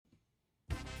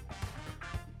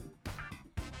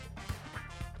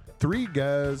three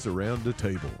guys around a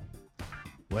table.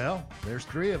 Well, there's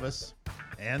three of us,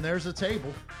 and there's a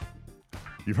table.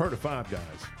 You've heard of five guys.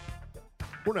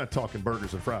 We're not talking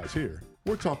burgers and fries here.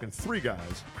 We're talking three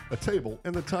guys, a table,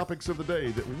 and the topics of the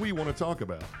day that we want to talk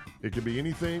about. It could be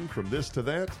anything from this to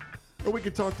that, or we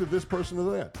could talk to this person to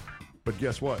that. But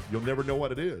guess what? You'll never know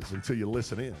what it is until you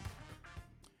listen in.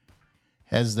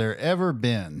 Has there ever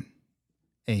been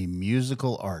a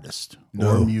musical artist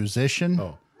or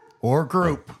musician or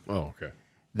group Okay.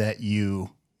 that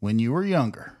you, when you were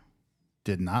younger,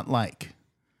 did not like,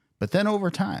 but then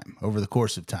over time, over the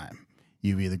course of time,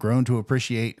 you've either grown to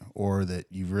appreciate or that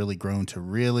you've really grown to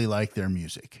really like their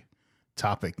music?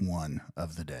 Topic one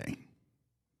of the day.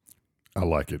 I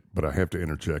like it, but I have to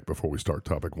interject before we start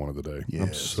topic one of the day. I'm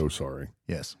Yes. so sorry.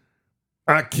 Yes.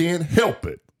 I can't help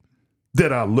it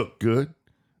that I look good.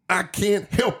 I can't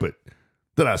help it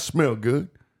that I smell good.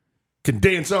 Can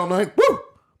dance all night. Woo!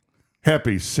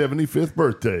 Happy 75th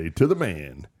birthday to the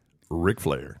man, Ric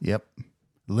Flair. Yep.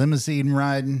 Limousine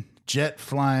riding, jet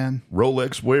flying.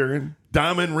 Rolex wearing,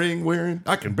 diamond ring wearing.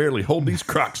 I can barely hold these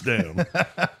Crocs down.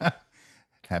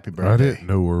 Happy birthday. I didn't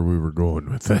know where we were going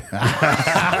with that.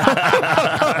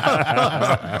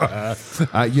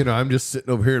 I'm just sitting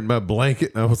over here in my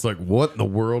blanket, and I was like, what in the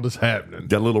world is happening?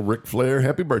 Got a little Ric Flair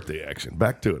happy birthday action.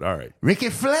 Back to it. All right. Ricky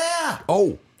Flair.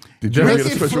 Oh, did you Ricky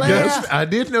get a special Flair. guest? I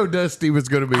did know Dusty was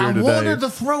going to be here I today. wanted to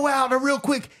throw out a real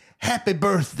quick happy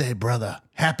birthday, brother.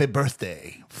 Happy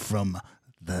birthday from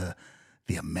the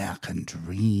American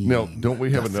dream. Now, don't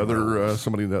we have The another throws.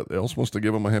 somebody that else wants to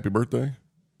give him a happy birthday?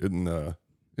 Isn't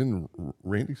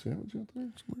Randy Savage out there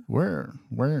somewhere?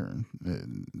 Where?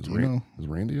 Is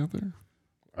Randy out there?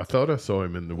 I thought I saw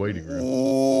him in the waiting room.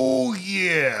 Oh,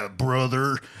 yeah,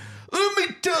 brother. Let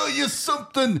me tell you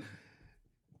something.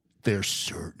 There's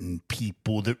certain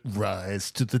people that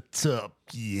rise to the top,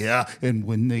 yeah. And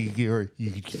when they hear,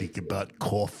 you think about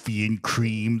coffee and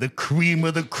cream, the cream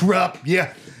of the crop,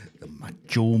 yeah. The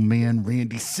macho man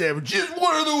Randy Savage is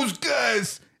one of those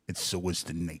guys. And so is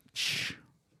the Nate.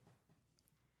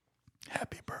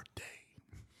 Happy birthday.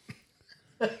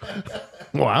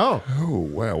 Wow. Oh,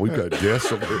 wow. We've got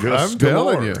guests over there. I'm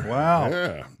telling you. Wow.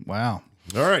 Yeah. Wow.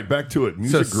 All right, back to it. So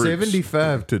Music groups.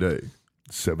 75 today.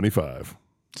 75.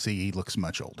 See, he looks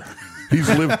much older. He's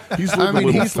lived a He's little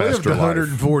lived faster life.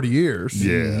 140 years.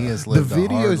 Yeah. He has The lived a hard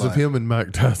videos of life. him and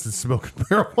Mike Tyson smoking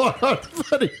marijuana are the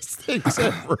funniest things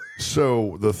ever.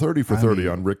 So the 30 for 30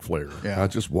 on Ric Flair. Yeah. I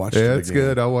just watched it Yeah, again. it's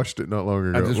good. I watched it not long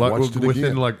ago. I just watched it within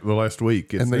again. like the last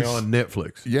week. It's And they now on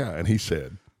Netflix. Yeah, and he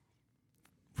said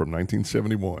from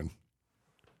 1971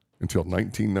 until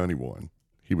 1991,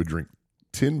 he would drink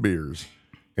 10 beers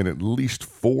and at least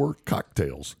 4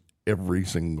 cocktails every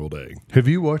single day. Have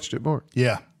you watched it, Mark?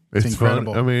 Yeah. It's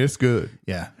incredible. fun. I mean, it's good.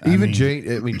 Yeah. Even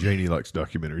Janie likes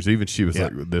documentaries. Even she was Yeah.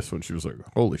 like, with this one, she was like,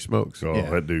 holy smokes. Oh, Yeah.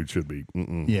 that dude should be.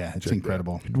 Yeah, it's Check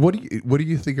incredible. What do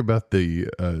you think about the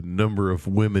number of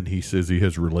women he says he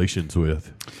has relations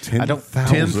with? 10,000.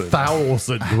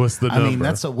 10,000 was the I number. mean,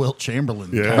 that's a Wilt Chamberlain.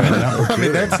 Yeah. kind of number. I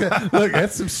mean,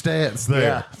 that's some stats there.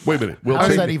 Yeah. Wait a minute. Will How is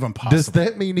Chamberlain- that even possible? Does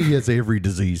that mean he has every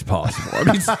disease possible? I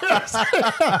mean,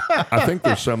 I think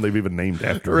there's some they've even named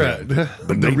after right. him.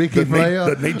 The Ricky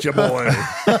Flair. The Nature Boy.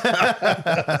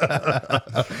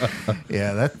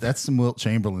 Yeah, that's some Wilt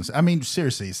Chamberlains. I mean,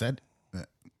 seriously, is that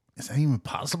even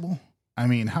possible? I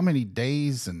mean, how many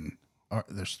days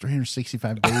there's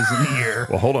 365 days in a year.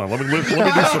 Well, hold on. Let me do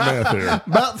some math here.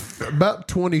 About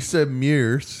 27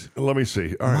 years. Let me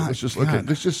see. All right, My let's just God.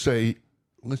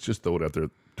 let's just throw it out there.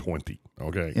 20.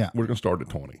 Okay. Yeah. We're going to start at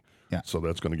 20. Yeah. So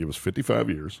that's going to give us 55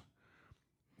 years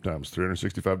times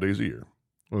 365 days a year.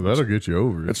 Well, that'll get you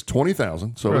over it. That's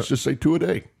 20,000. So Right. let's just say 2 a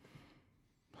day.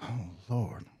 Oh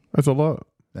Lord, That's a lot.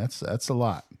 that's a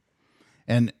lot.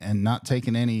 And not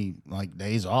taking any like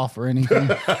days off or anything.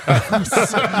 Sunday's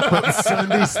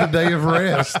the day of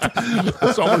rest.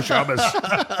 Summer Shabbos.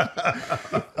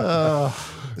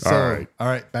 So, all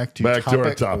right, back to our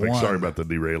topic. one. Sorry about the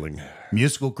derailing.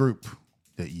 Musical group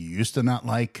that you used to not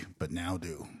like but now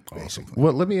do. Basically,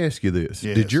 Well, let me ask you this.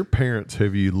 Yes. Did your parents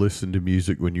have you listen to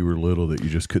music when you were little that you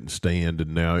just couldn't stand?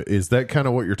 And now, is that kind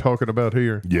of what you're talking about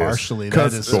here? Yes. partially that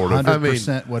 'Cause is sort of.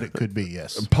 100% what it could be.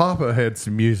 Yes. Papa had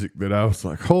some music that I was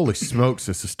like, holy smokes,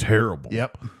 this is terrible.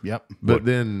 Yep. But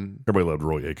then, Everybody loved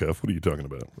Roy Acuff. What are you talking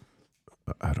about?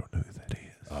 I don't know who that is.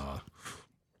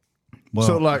 Well,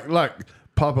 So like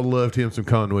Papa loved him some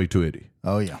Conway Twitty.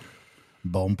 oh yeah.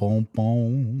 Boom, boom,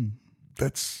 boom.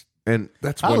 That's And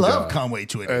that's I one love guy. Conway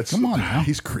Twitty. That's- Come on now.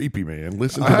 He's creepy, man.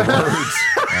 Listen to the words.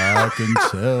 I can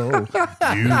tell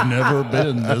you've never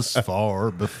been this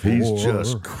far before. He's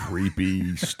just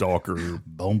creepy stalker,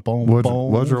 Boom, boom, What's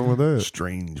boom. wrong with that?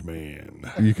 strange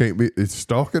man. You can't be. Is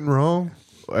stalking wrong?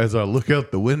 As I look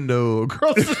out the window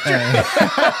across the street.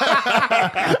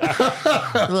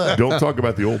 Don't talk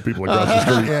about the old people across the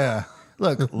street. Yeah.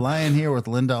 Look, lying here with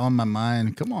Linda on my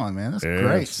mind. Come on, man. That's a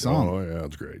great song. Oh, yeah,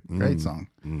 it's great. Great song.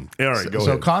 All right, go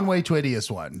So ahead. Conway Twitty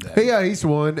is one. Hey, yeah, he's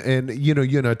one, and you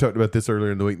and I talked about this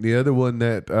earlier in the week. The other one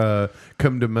that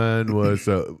come to mind was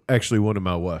actually one of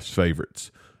my wife's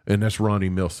favorites, and that's Ronnie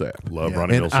Millsap. Love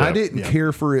Ronnie And Millsap. I didn't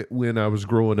care for it when I was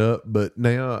growing up, but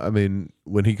now, I mean,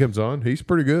 when he comes on, he's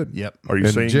pretty good. Yep. Are you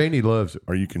And saying Janie loves it.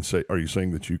 Are you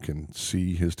saying that you can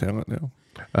see his talent now?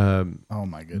 Oh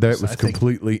my goodness. That was I think-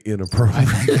 completely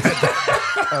inappropriate.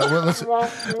 well, let's do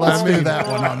that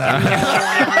one on that.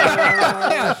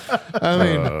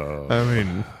 I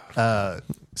mean,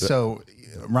 So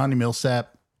Ronnie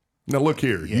Millsap, Now look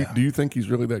here. Yeah. Do you think he's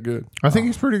really that good? I think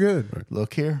he's pretty good.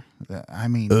 look here. I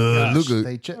mean, gosh, look at-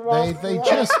 they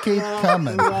just keep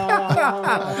coming.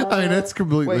 I mean, that's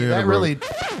completely Wait, that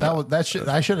inappropriate.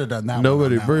 I should have done that.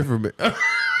 Nobody one on that pray for me.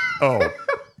 Oh,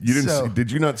 you didn't. So-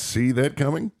 Did you not see that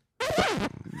coming?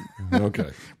 Okay. All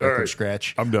Record right.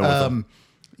 scratch. I'm done with them.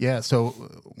 Yeah. So,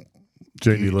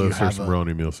 Janie do you loves her have some a-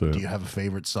 Ronnie Millsap. do you have a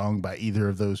favorite song by either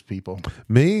of those people?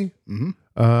 Me?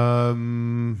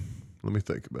 Mm-hmm. Let me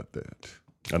think about that.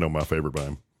 I know my favorite by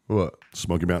him. What?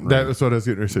 Smoky Mountain That Rain. was what I was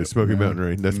going to say. Smoky Mountain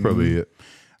Rain. That's probably it.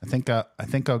 I think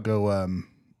I'll go.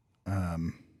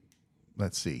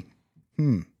 Let's see.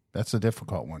 That's a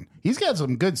difficult one. He's got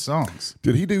some good songs.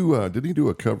 Did he do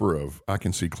a cover of "I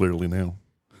Can See Clearly Now"?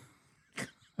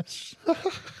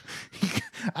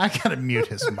 I gotta mute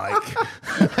his mic.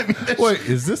 I mean, Wait,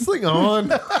 is this thing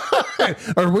on?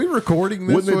 Are we recording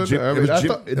this Wasn't one? it Jim, I it mean, was, I Jim,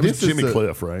 thought it was this is Jimmy the-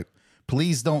 Cliff, right?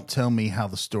 please don't tell me how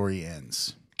the story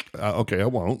ends. Okay, I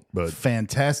won't, but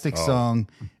Fantastic song,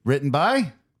 written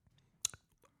by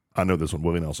I know this one.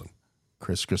 Willie Nelson,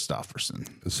 Chris Christopherson.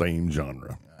 the same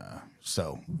genre.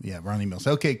 So yeah, Ronnie Mills.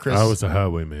 Okay, Chris. I was a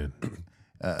highwayman.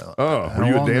 Oh, were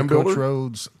you a along dam the coach builder?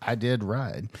 roads, I did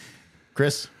ride.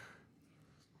 Chris.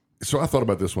 So I thought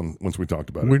about this one once we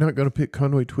talked about it. We're not going to pick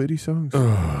Conway Twitty songs?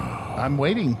 I'm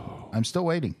waiting. I'm still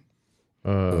waiting.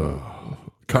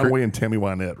 Conway and Tammy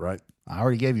Wynette, right? I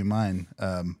already gave you mine.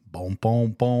 Boom,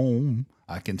 boom, boom.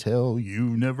 I can tell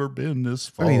you've never been this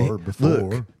far before.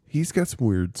 Look, he's got some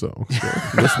weird songs.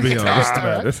 Let's be honest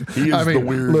about it. He is the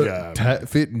weird guy.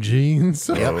 Tight-fitting jeans.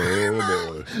 Oh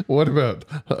boy. What about,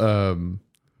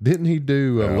 didn't he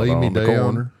do Out Lay Me on the Down?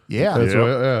 corner. Yeah. That's Yep. what,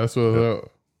 yeah, that's what I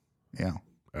thought. Yeah.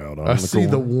 Out on I the see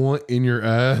the corner. want in your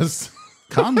eyes.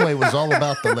 Conway was all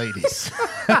about the ladies.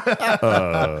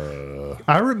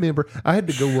 I remember I had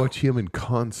to go watch him in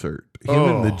concert. Him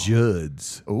and the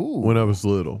Judds when I was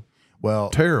little. Well,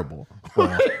 Terrible.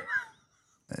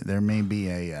 there may be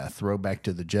a throwback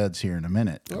to the Judds here in a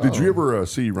minute. Did you ever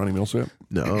see Ronnie Millsap?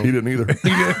 No. He didn't either.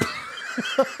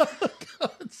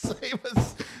 Save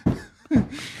us.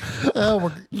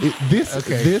 Oh,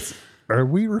 This are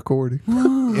we recording?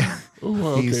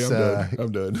 he's,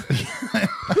 I'm done.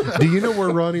 Do you know where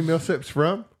Ronnie Millsap's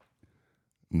from?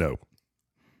 No.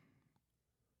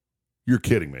 You're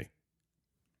kidding me.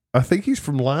 I think he's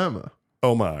from Lima.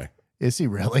 Oh my. is he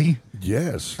really?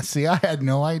 Yes. See, I had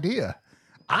no idea.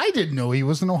 I didn't know he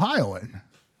was an Ohioan.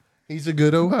 He's a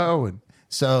good Ohioan.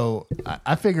 So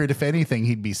I figured if anything,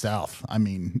 he'd be south. I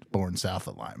mean, born south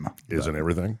of Lima. Isn't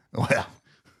everything? Well,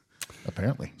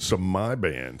 apparently. So my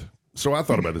band. So I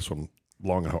thought about this one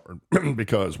long and hard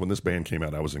because when this band came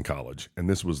out, I was in college, and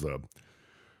this was the.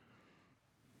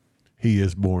 He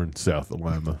is born south of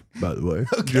Lima, by the way.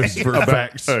 Just for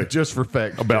facts. Just for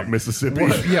facts. About Mississippi.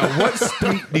 Yeah, what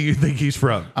state do you think he's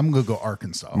from? I'm going to go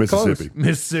Arkansas. Mississippi.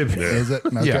 Mississippi. Is it?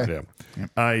 Okay.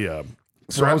 Yeah.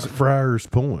 So I was Friars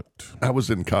Point. I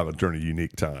was in college during a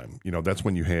unique time. You know, that's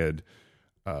when you had,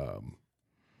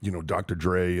 Dr.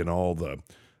 Dre and all the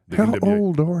How NWA.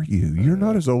 old are you? You're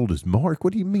not as old as Mark.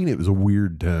 What do you mean it was a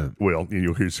weird time? Well,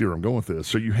 you'll see where I'm going with this.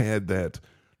 So you had that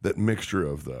mixture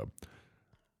of the,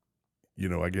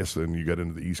 I guess then you got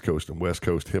into the East Coast and West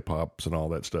Coast hip hops and all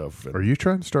that stuff. And Are you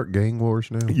trying to start gang wars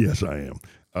now? yes, I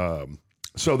am.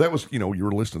 So that was, you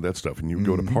were listening to that stuff, and you would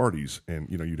go to parties, and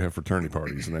you'd have fraternity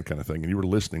parties and that kind of thing, and you were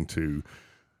listening to,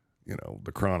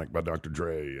 The Chronic by Dr.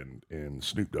 Dre and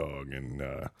Snoop Dogg and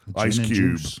Ice and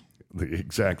Cube, Juice.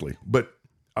 Exactly. But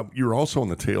you're also on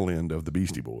the tail end of the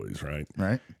Beastie Boys, right?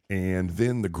 Right. And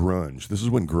then the grunge. This is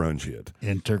when grunge hit.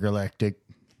 Intergalactic.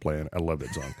 Playing, I love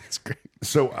that song. It's great.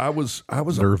 So I was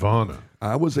Nirvana.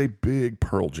 a big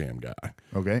Pearl Jam guy,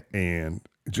 Okay. and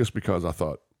just because I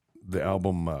thought the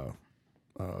album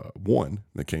One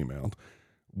that came out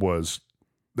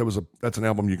that's an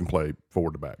album you can play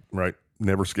forward to back, right?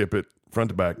 Never skip it, front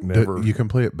to back, never. You can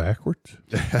play it backwards?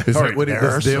 Is All that right, what it there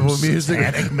does? are Devil some music?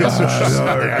 satanic messages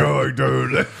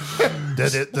Dude.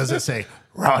 Does it say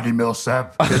Ronnie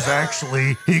Millsap is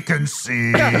actually he can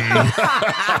see?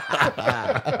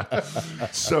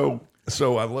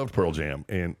 So I loved Pearl Jam,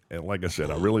 and like I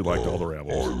said, I really liked all their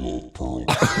albums. I love Pearl.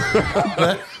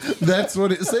 That's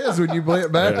what it says when you play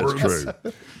it backwards. That's true.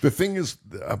 The thing is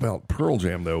about Pearl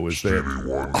Jam, though, is that Stevie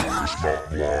Wonder is not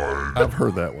blind. I've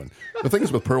heard that one. The thing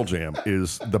is with Pearl Jam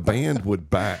is the band would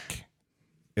back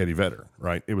Eddie Vedder,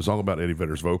 right? It was all about Eddie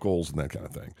Vedder's vocals and that kind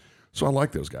of thing. So I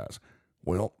like those guys.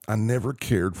 Well, I never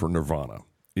cared for Nirvana,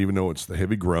 even though it's the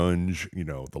heavy grunge,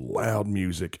 the loud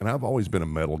music, and I've always been a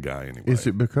metal guy anyway. Is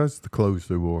it because of the clothes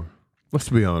they wore? Let's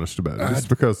be honest about it. It's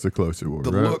because of the clothes they wore,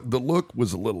 right? The look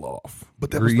was a little off,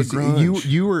 but that was the Greasy. grunge.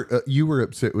 You were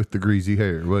upset with the greasy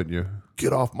hair, wasn't you?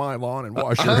 Get off my lawn and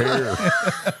wash your hair.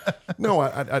 No,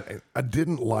 I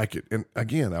didn't like it. And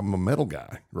again, I'm a metal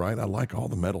guy, right? I like all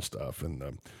the metal stuff,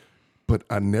 but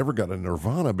I never got a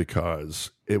Nirvana because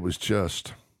it was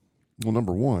just. Well,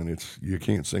 number one, you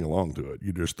can't sing along to it.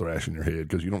 You just thrash in your head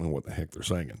because you don't know what the heck they're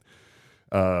singing.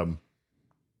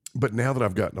 But now that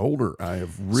I've gotten older, I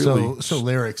have really... So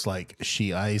lyrics like,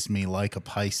 she eyes me like a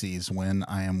Pisces when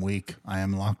I am weak. I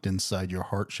am locked inside your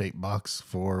heart-shaped box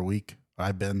for a week.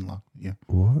 I've been locked. Yeah.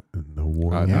 What in the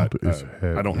world is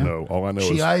happening? I don't know. All I know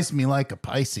She is... eyes me like a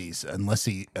Pisces unless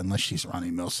she's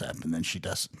Ronnie Millsap, and then she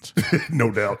doesn't.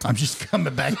 No doubt. I'm just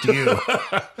coming back to you.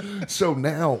 So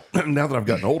now that I've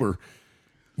gotten older,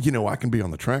 I can be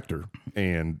on the tractor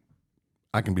and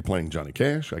I can be playing Johnny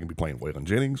Cash, I can be playing Waylon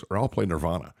Jennings, or I'll play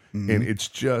Nirvana. Mm-hmm. And it's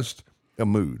just a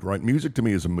mood, right? Music to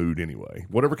me is a mood anyway.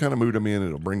 Whatever kind of mood I'm in,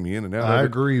 it'll bring me in and out. I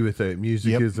agree with that.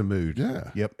 Music is a mood.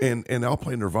 Yeah. Yep. And I'll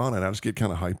play Nirvana and I just get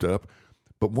kind of hyped up.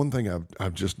 But one thing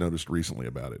I've just noticed recently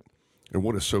about it, and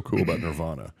what is so cool about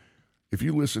Nirvana, if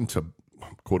you listen to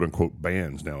quote unquote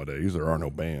bands nowadays, there are no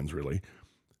bands really,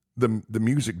 the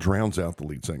music drowns out the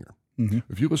lead singer. Mm-hmm.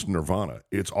 If you listen to Nirvana,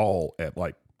 it's all at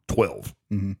like 12.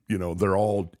 Mm-hmm. They're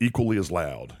all equally as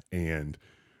loud. And,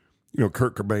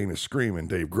 Kurt Cobain is screaming,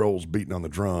 Dave Grohl's beating on the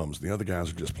drums. The other guys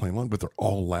are just playing along, but they're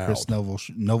all loud. Chris Noble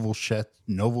chest.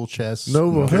 Careful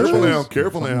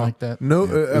Something now. like that. No, I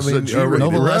mean,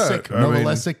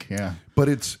 Novelesic. Yeah. But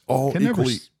it's all Can never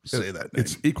equally... say that name.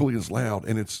 It's equally as loud,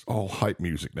 and it's all hype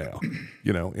music now,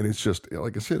 and it's just,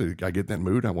 like I said, I get that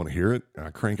mood. I want to hear it. And I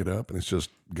crank it up, and it's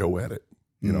just go at it.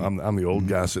 I'm the old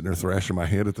guy sitting there thrashing my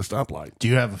head at the stoplight. Do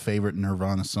you have a favorite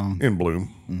Nirvana song? In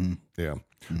Bloom. Mm-hmm. Yeah.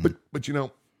 Mm-hmm. But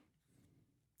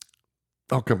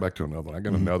I'll come back to another one. I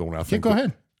got another one. I think. Go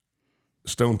ahead.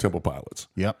 Stone Temple Pilots.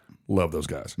 Yep. Love those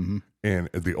guys. Mm-hmm. And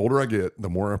the older I get, the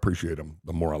more I appreciate them,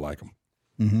 the more I like them.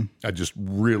 Mm-hmm.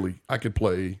 I could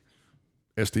play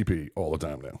STP all the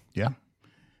time now. Yeah.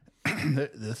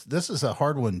 This is a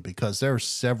hard one because there are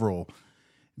several,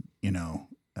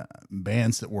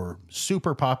 bands that were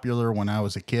super popular when I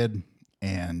was a kid,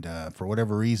 and for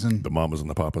whatever reason, The Mamas and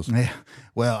the Papas. Yeah.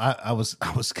 Well, I was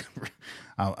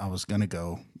gonna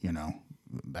go,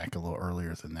 back a little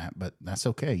earlier than that, but that's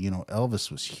okay. Elvis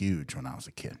was huge when I was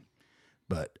a kid,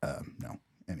 but no.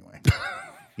 Anyway,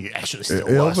 he actually still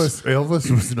was. Elvis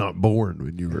was not born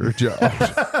when you were a child.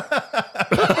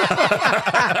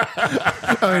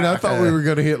 I thought we were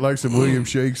going to hit like some William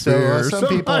Shakespeare. Or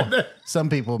some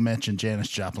people mention Janis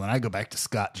Joplin. I go back to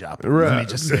Scott Joplin. Right. Let me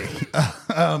just say,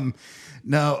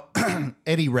 no,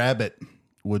 Eddie Rabbit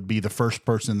would be the first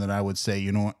person that I would say.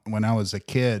 When I was a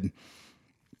kid,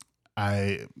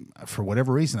 for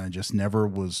whatever reason, I just never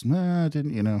was.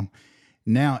 Didn't.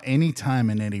 Now, anytime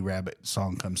an Eddie Rabbit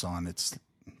song comes on,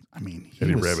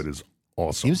 Eddie Rabbit is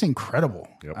awesome. He was incredible.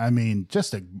 Yep.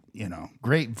 Just a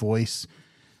great voice.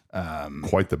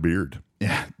 Quite the beard.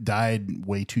 Yeah, died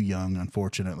way too young,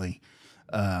 unfortunately.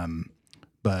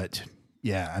 But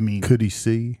yeah, could he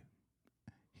see?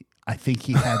 I think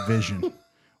he had vision.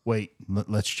 Wait,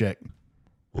 let's check.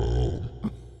 I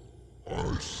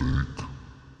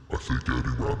think Eddie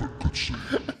Rabbit could see.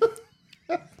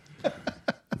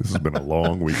 This has been a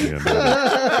long weekend.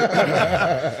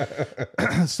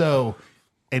 So,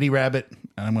 Eddie Rabbit,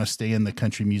 and I'm going to stay in the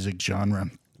country music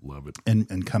genre. Love it.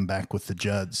 And come back with the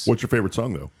Judds. What's your favorite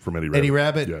song, though, from Eddie Rabbit? Eddie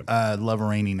Rabbit, Yeah. Love a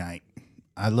Rainy Night.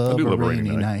 I love a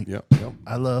rainy night. Yep.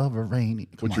 I love a rainy.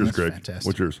 What's yours, Greg? Fantastic.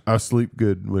 What's yours? I sleep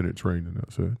good when it's raining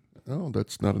outside. Oh,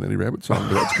 that's not an Eddie Rabbit song,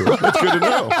 but that's good. That's good to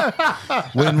know.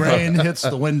 When rain hits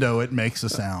the window, it makes a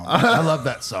sound. I love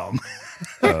that song.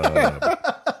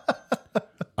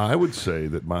 I would say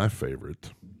that my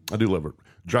favorite, I do love it.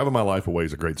 Driving My Life Away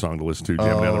is a great song to listen to,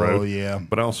 jamming down the road. Oh, yeah.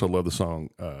 But I also love the song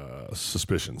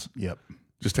Suspicions. Yep.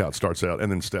 Just how it starts out,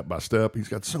 and then Step by Step. He's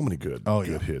got so many good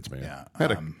hits, man. Yeah.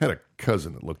 Had a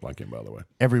cousin that looked like him, by the way.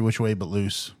 Every Which Way But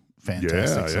Loose.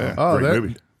 Fantastic song. Oh, Great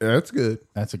movie. that's good.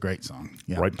 That's a great song.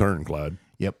 Yeah. Right turn, Clyde.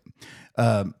 Yep.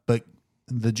 But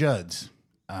the Judds,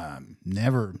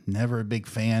 never a big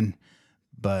fan,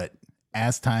 but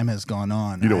as time has gone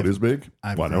on, You know what is big?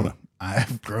 Winona.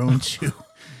 I've grown to.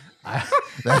 I'm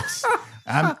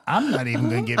not even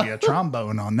going to give you a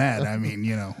trombone on that. I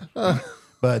mean,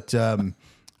 but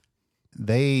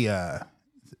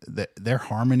their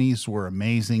harmonies were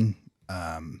amazing.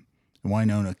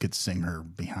 Winona could sing her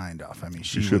behind off. I mean,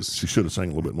 she should have sang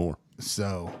a little bit more.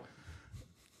 So,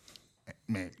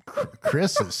 man,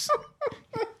 Chris is.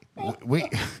 We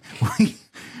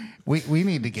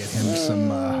need to get him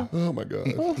some. Oh my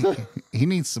God! He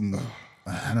needs some.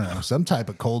 I don't know, some type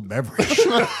of cold beverage.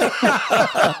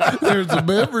 There's a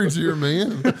beverage here,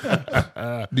 man.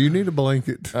 Do you need a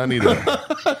blanket? I need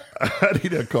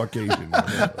a Caucasian.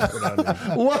 That's what I need.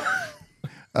 What?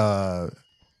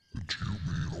 Did you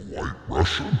mean a white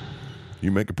Russian?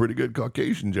 You make a pretty good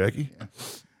Caucasian, Jackie.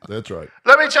 That's right.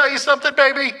 Let me tell you something,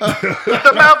 baby.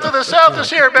 The mouth of the South is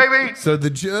here, baby. So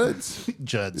the Judds?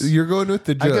 Judds. You're going with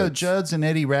the Judds. I go Judds and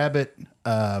Eddie Rabbit,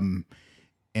 and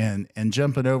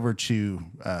jumping over to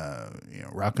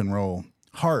rock and roll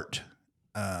Heart.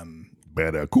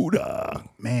 Barracuda.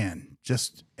 Man,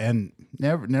 and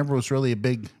never was really a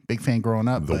big fan growing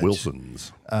up. The but,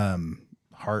 Wilsons.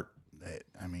 Heart.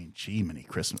 I mean, gee, many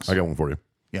Christmas. I got one for you.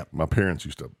 Yep. My parents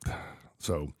used to.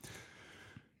 So,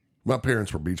 my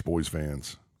parents were Beach Boys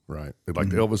fans, right? They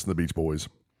liked Elvis and the Beach Boys.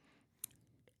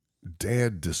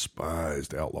 Dad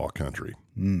despised outlaw country,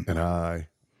 and I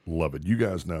love it. You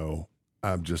guys know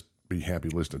I'm just be happy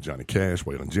listening to Johnny Cash,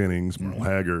 Waylon Jennings, Merle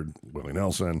Haggard, Willie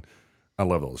Nelson. I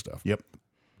love all this stuff. Yep.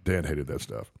 Dad hated that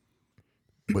stuff.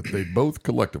 But they both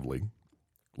collectively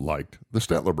liked the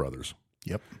Statler Brothers.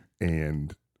 Yep.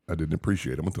 And I didn't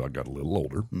appreciate them until I got a little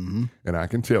older. Mm-hmm. And I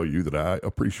can tell you that I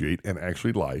appreciate and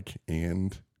actually like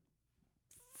and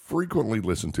frequently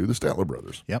listen to the Statler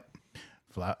Brothers. Yep.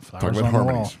 Flowers Talking about on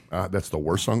harmonies. the wall. That's the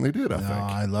worst song they did, I think.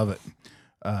 I love it.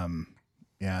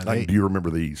 Do you remember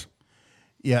these?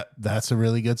 Yeah, that's a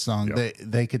really good song. Yep.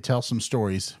 They could tell some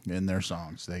stories in their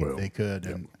songs. They could.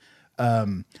 Yep.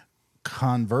 And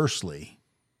conversely,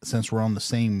 since we're on the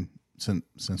same,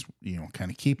 since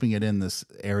kind of keeping it in this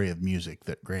area of music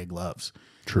that Greg loves.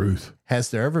 Truth. Has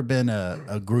there ever been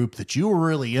a group that you were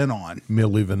really in on?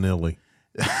 Milli Vanilli.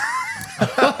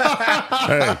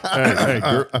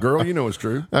 hey, girl, you know it's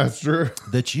true. That's true.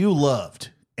 That you loved,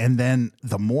 and then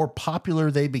the more popular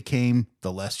they became,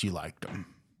 the less you liked them.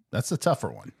 That's a tougher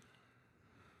one.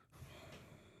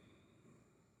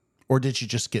 Or did you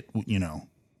just get,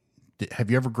 have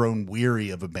you ever grown weary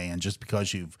of a band just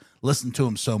because you've listened to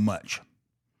them so much?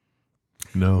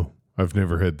 No, I've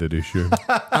never had that issue.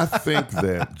 I think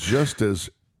that just as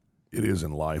it is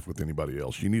in life with anybody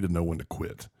else, you need to know when to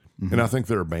quit. Mm-hmm. And I think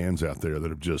there are bands out there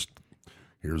that have just,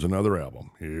 here's another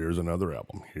album, here's another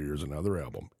album, here's another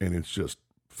album. And it's just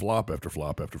flop after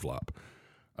flop after flop.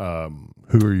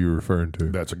 Who are you referring to?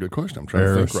 That's a good question. I'm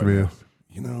trying to think right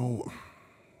now.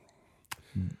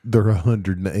 They're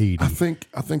 180. I think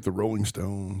the Rolling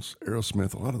Stones,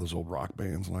 Aerosmith, a lot of those old rock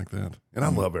bands like that. And I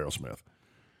love Aerosmith.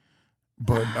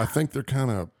 But I think they're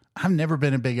kind of... I've never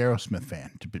been a big Aerosmith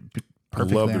fan, to be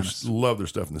perfectly honest. Love their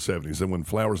stuff in the 70s. And when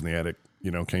Flowers in the Attic,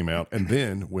 came out. And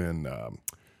then when...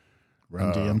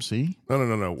 Run DMC?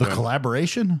 No. The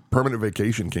collaboration? Permanent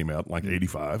Vacation came out in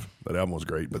 85. That album was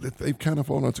great. But they've kind of...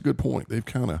 Oh, that's a good point. They've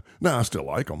kind of... No, I still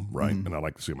like them, right? And I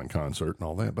like to see them in concert and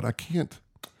all that. But I can't...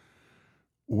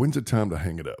 When's it time to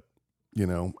hang it up?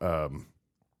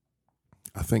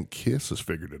 I think Kiss has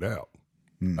figured it out.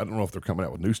 I don't know if they're coming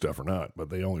out with new stuff or not, but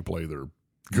they only play their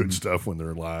good stuff when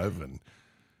they're live. And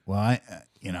well,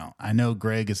 I know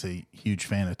Greg is a huge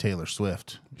fan of Taylor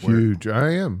Swift. Huge,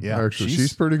 I am. Yeah, actually,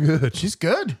 she's pretty good. She's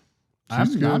good.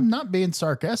 I'm not being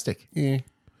sarcastic. Yeah.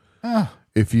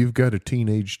 If you've got a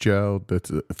teenage child that's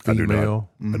a female,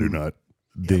 I do not.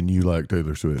 Then you like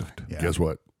Taylor Swift. Yeah. Guess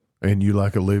what? And you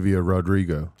like Olivia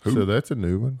Rodrigo. Who? So that's a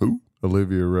new one. Who?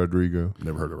 Olivia Rodrigo.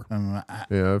 Never heard of her.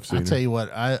 Yeah, I've seen her. I'll tell you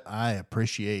what, I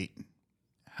appreciate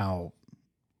how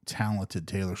talented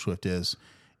Taylor Swift is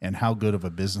and how good of a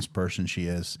business person she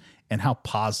is and how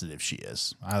positive she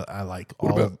is. I like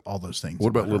all those things. What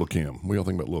about Little Kim? What do y'all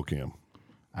think about Lil Kim?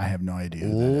 I have no idea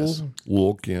who that is.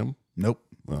 Lil Kim? Nope.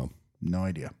 Oh. No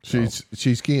idea.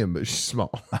 She's Kim, but she's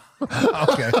small.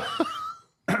 Okay.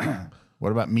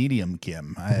 What about Medium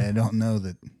Kim? I don't know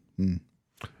that.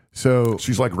 So,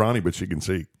 She's like Ronnie, but she can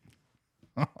see.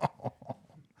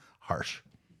 Harsh.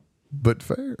 but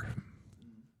fair.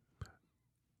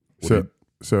 What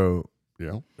So,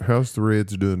 Yeah. how's the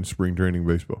Reds doing in spring training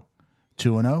baseball?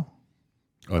 2-0.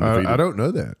 Undefeated. I don't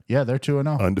know that. Yeah, they're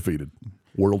 2-0. Undefeated.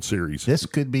 World Series. This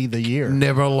could be the year.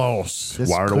 Never lost. This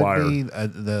Wire to could wire. be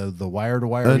the wire to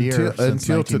wire year Until since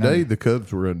today, 1990. the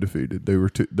Cubs were undefeated.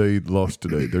 They lost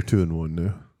today. They're 2-1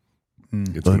 now.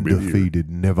 It's going to be the year. Undefeated,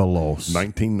 never lost.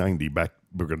 1990 back.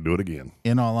 We're going to do it again.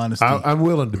 In all honesty, I'm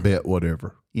willing to bet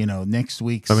whatever. next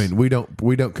week's. I mean, we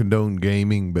don't condone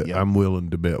gaming, but Yep. I'm willing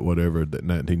to bet whatever that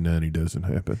 1990 doesn't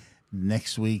happen.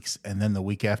 next week's, and then the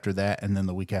week after that, and then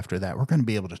the week after that, we're going to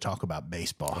be able to talk about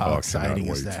baseball. How Oh, I exciting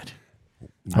cannot is wait. that?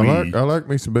 I like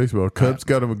me some baseball. Cubs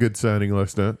got him a good signing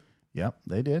last night. Yep,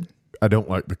 they did. I don't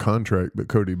like the contract that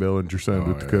Cody Bellinger signed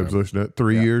with the yeah. Cubs last night.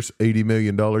 3 years, $80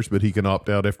 million, but he can opt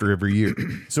out after every year.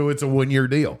 So it's a 1 year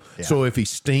deal. Yeah. So if he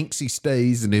stinks, he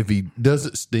stays, and if he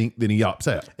doesn't stink, then he opts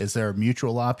out. Is there a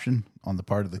mutual option on the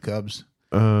part of the Cubs?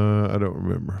 I don't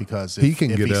remember Because he can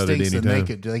get out at stinks, any then time.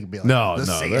 they could be like, No,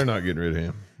 "Let's see they're it." not getting rid of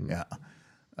him. Yeah.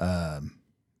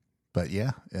 But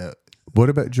yeah, What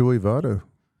about Joey Votto?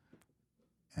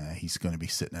 he's going to be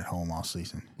sitting at home all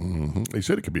season. He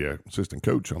said he could be an assistant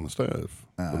coach on the staff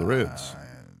for the Reds.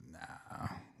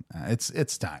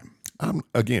 It's time. I'm,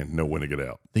 again, know when to get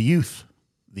out. The youth.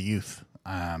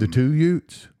 The two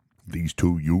Utes? These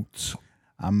two Utes.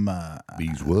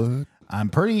 These what? I'm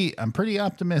pretty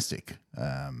optimistic.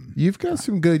 You've got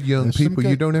some good young There's some people. good-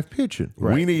 You don't have pitching.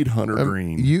 We need Hunter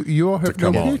Green. You all have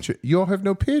no come on. pitching. You all have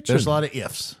no pitching. There's a lot of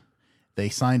ifs. They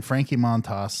signed Frankie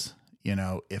Montas.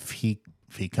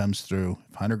 If he comes through,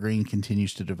 if Hunter Green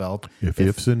continues to develop, if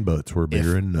ifs and buts were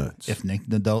bigger and nuts. if Nick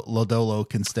Lodolo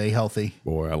can stay healthy.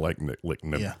 Boy, I like Nick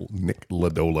Yeah.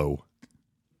 Lodolo.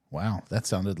 Wow, that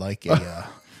sounded like a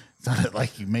sounded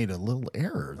like you made a little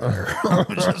error there.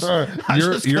 I was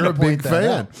just You're gonna a big point that fan.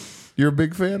 out. You're a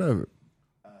big fan of it.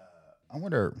 I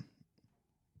wonder.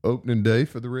 Opening day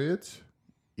for the Reds?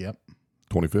 Yep.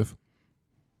 25th.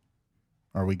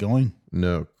 Are we going?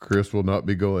 No, Chris will not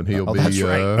be going. He'll Oh, be. that's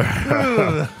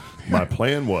right. My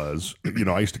plan was,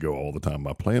 I used to go all the time.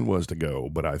 My plan was to go,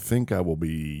 but I think I will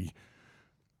be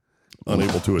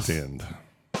unable to attend.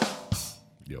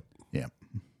 Yep. Yep.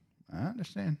 I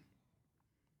understand.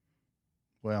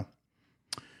 Well,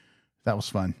 that was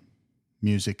fun.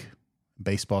 Music,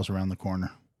 baseball's around the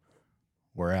corner.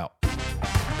 We're out.